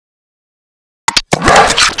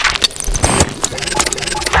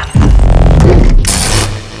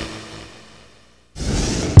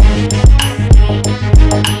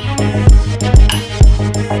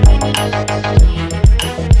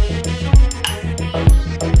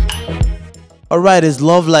All right, it's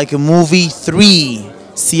Love Like a Movie 3.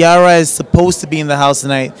 Ciara is supposed to be in the house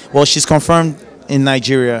tonight. Well, she's confirmed in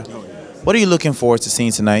Nigeria. What are you looking forward to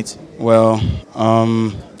seeing tonight? Well,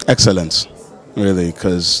 excellence, really,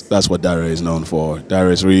 because that's what Dare is known for. Dare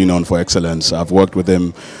is really known for excellence. I've worked with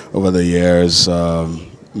him over the years,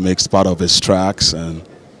 mixed part of his tracks, and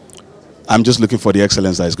I'm just looking for the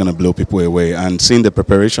excellence that is going to blow people away. And seeing the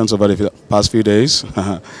preparations over the past few days,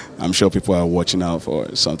 I'm sure people are watching out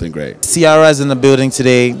for something great. Ciara is in the building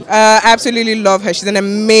today. Absolutely love her. She's an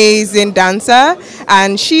amazing dancer,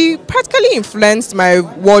 and she practically influenced my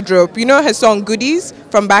wardrobe. You know her song Goodies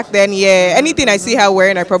from back then? Yeah, anything I see her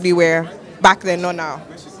wearing, I probably wear. Back then, not now.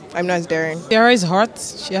 I'm not as daring. Ciara is hot.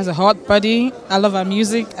 She has a hot body. I love her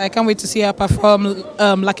music. I can't wait to see her perform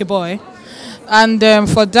like a boy. And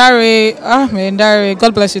for Dare, Dare,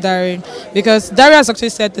 God bless you, Dare, because Dare has actually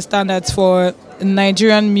set the standards for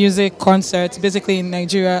Nigerian music concerts, basically in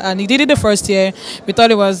Nigeria, and he did it the first year. We thought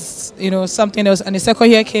it was, something else, and the second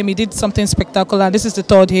year came, he did something spectacular, and this is the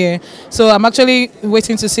third year. So I'm actually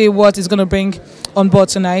waiting to see what he's going to bring on board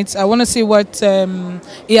tonight. I want to see what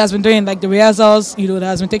he has been doing, like the rehearsals, that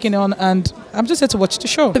has been taking on, and I'm just here to watch the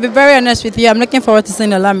show. To be very honest with you, I'm looking forward to seeing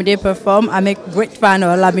Olamide perform. I'm a great fan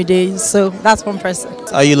of Olamide, so that's one person.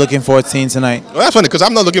 Are you looking forward to seeing tonight? Well, that's funny, because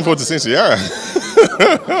I'm not looking forward to seeing Ciara.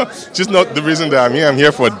 She's not the reason that I'm here. I'm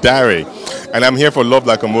here for Dare, and I'm here for Love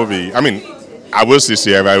Like a Movie. I mean, I will see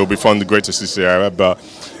Ciara. It will be fun, great to see Ciara, but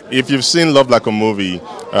if you've seen Love Like a Movie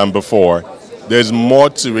before, there's more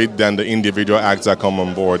to it than the individual acts that come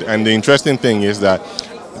on board. And the interesting thing is that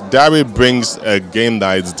Dare brings a game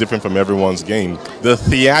that is different from everyone's game. The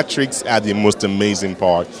theatrics are the most amazing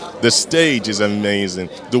part. The stage is amazing.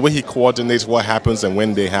 The way he coordinates what happens and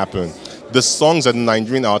when they happen. The songs that the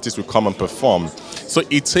Nigerian artists will come and perform. So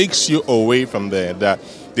it takes you away from there. That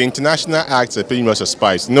the international acts are pretty much a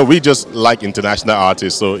spice. We just like international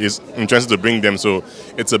artists, so it's interesting to bring them. So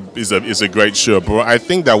it's a great show. But I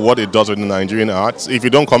think that what it does with the Nigerian arts, if you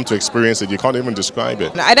don't come to experience it, you can't even describe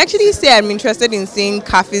it. I'd actually say I'm interested in seeing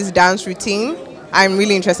Kaffy's dance routine. I'm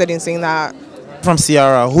really interested in seeing that. From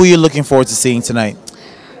Ciara, who are you looking forward to seeing tonight?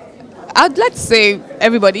 I'd like to say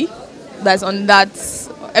everybody that's on that,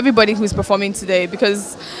 everybody who's performing today,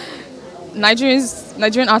 because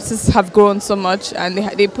Nigerian artists have grown so much, and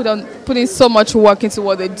they put in so much work into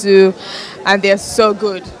what they do, and they're so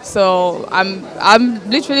good. So I'm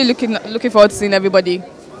literally looking forward to seeing everybody.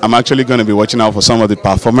 I'm actually going to be watching out for some of the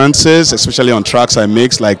performances, especially on tracks I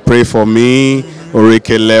mix, like Pray For Me,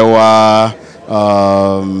 Orike Lewa,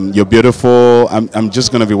 You're Beautiful. I'm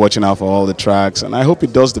just going to be watching out for all the tracks, and I hope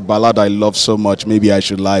it does the ballad I love so much, Maybe I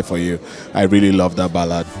Should Lie For You. I really love that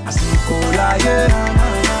ballad.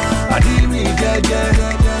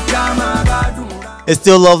 It's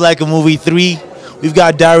still Love Like a Movie 3. We've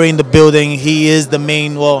got Dare in the building. He is the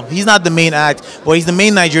main, well, he's not the main act, but he's the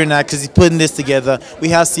main Nigerian act because he's putting this together. We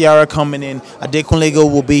have Ciara coming in. Adekunlego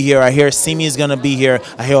will be here. I hear Simi is going to be here.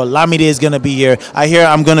 I hear Olamide is going to be here. I hear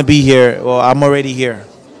I'm going to be here. Well, I'm already here.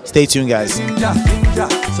 Stay tuned, guys.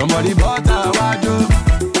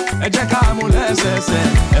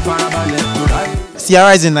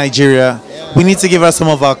 Ciara is in Nigeria. We need to give her some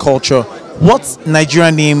of our culture. What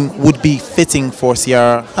Nigerian name would be fitting for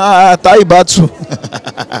Ciara? Taibatu.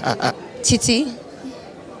 Titi.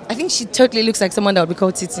 I think she totally looks like someone that would be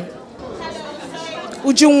called Titi.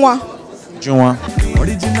 Ujunwa. Ujunwa.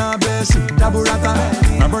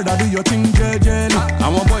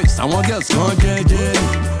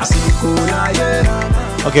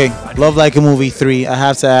 Okay, Love Like a Movie 3. I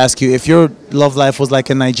have to ask you, if your love life was like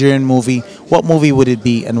a Nigerian movie, what movie would it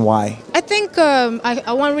be and why? I think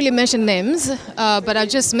I won't really mention names, but I'll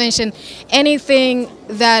just mention anything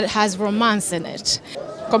that has romance in it.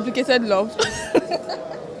 Complicated love.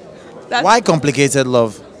 Why complicated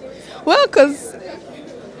love? Well, because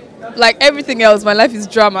like everything else, my life is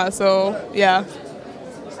drama, so yeah.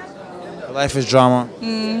 Your life is drama.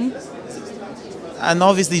 And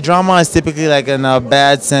obviously drama is typically like in a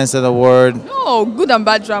bad sense of the word. No, good and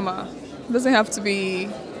bad drama. It doesn't have to be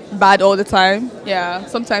bad all the time. Yeah,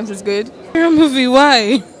 sometimes it's good. Nigerian movie,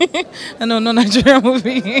 why? I know, no Nigerian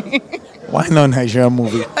movie. Why no Nigerian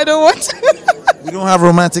movie? I don't want to. We don't have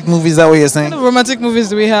romantic movies, is that what you're saying? What kind of romantic movies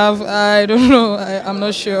do we have? I don't know. I'm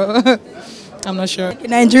not sure. I'm not sure.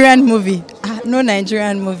 Nigerian movie. No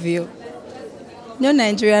Nigerian movie. No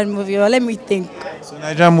Nigerian movie. Let me think. So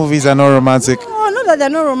Nigerian movies are not romantic? Oh, not that they're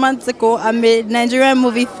not romantic. I'm a Nigerian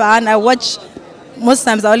movie fan. Most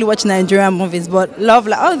times I only watch Nigerian movies, but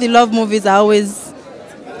all the love movies are always,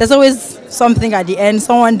 there's always something at the end.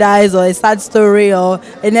 Someone dies, or a sad story, or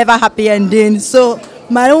a never happy ending. So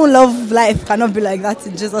my own love life cannot be like that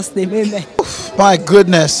in Jesus' name. Amen. My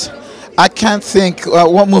goodness. I can't think.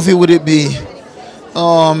 What movie would it be?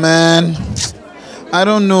 Oh, man. I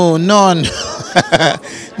don't know. None.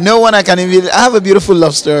 No one I can even. I have a beautiful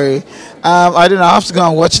love story. I don't know. I have to go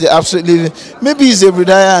and watch it. Absolutely. Maybe it's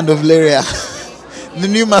Ebrudiah and Ovleria. The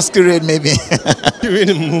new Masquerade, maybe.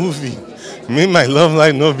 Nigerian movie. Make my love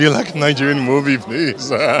life not be like a Nigerian movie, please.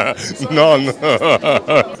 None.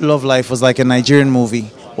 Love Life was like a Nigerian movie.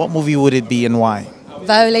 What movie would it be and why?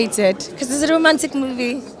 Violated, because it's a romantic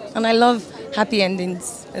movie and I love happy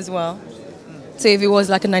endings as well. So if it was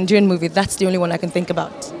like a Nigerian movie, that's the only one I can think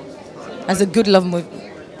about as a good love movie.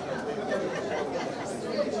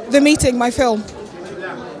 The Meeting, my film.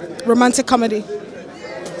 Romantic comedy.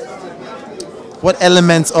 What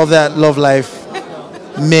elements of that love life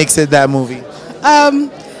makes it that movie?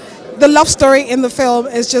 The love story in the film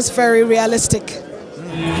is just very realistic.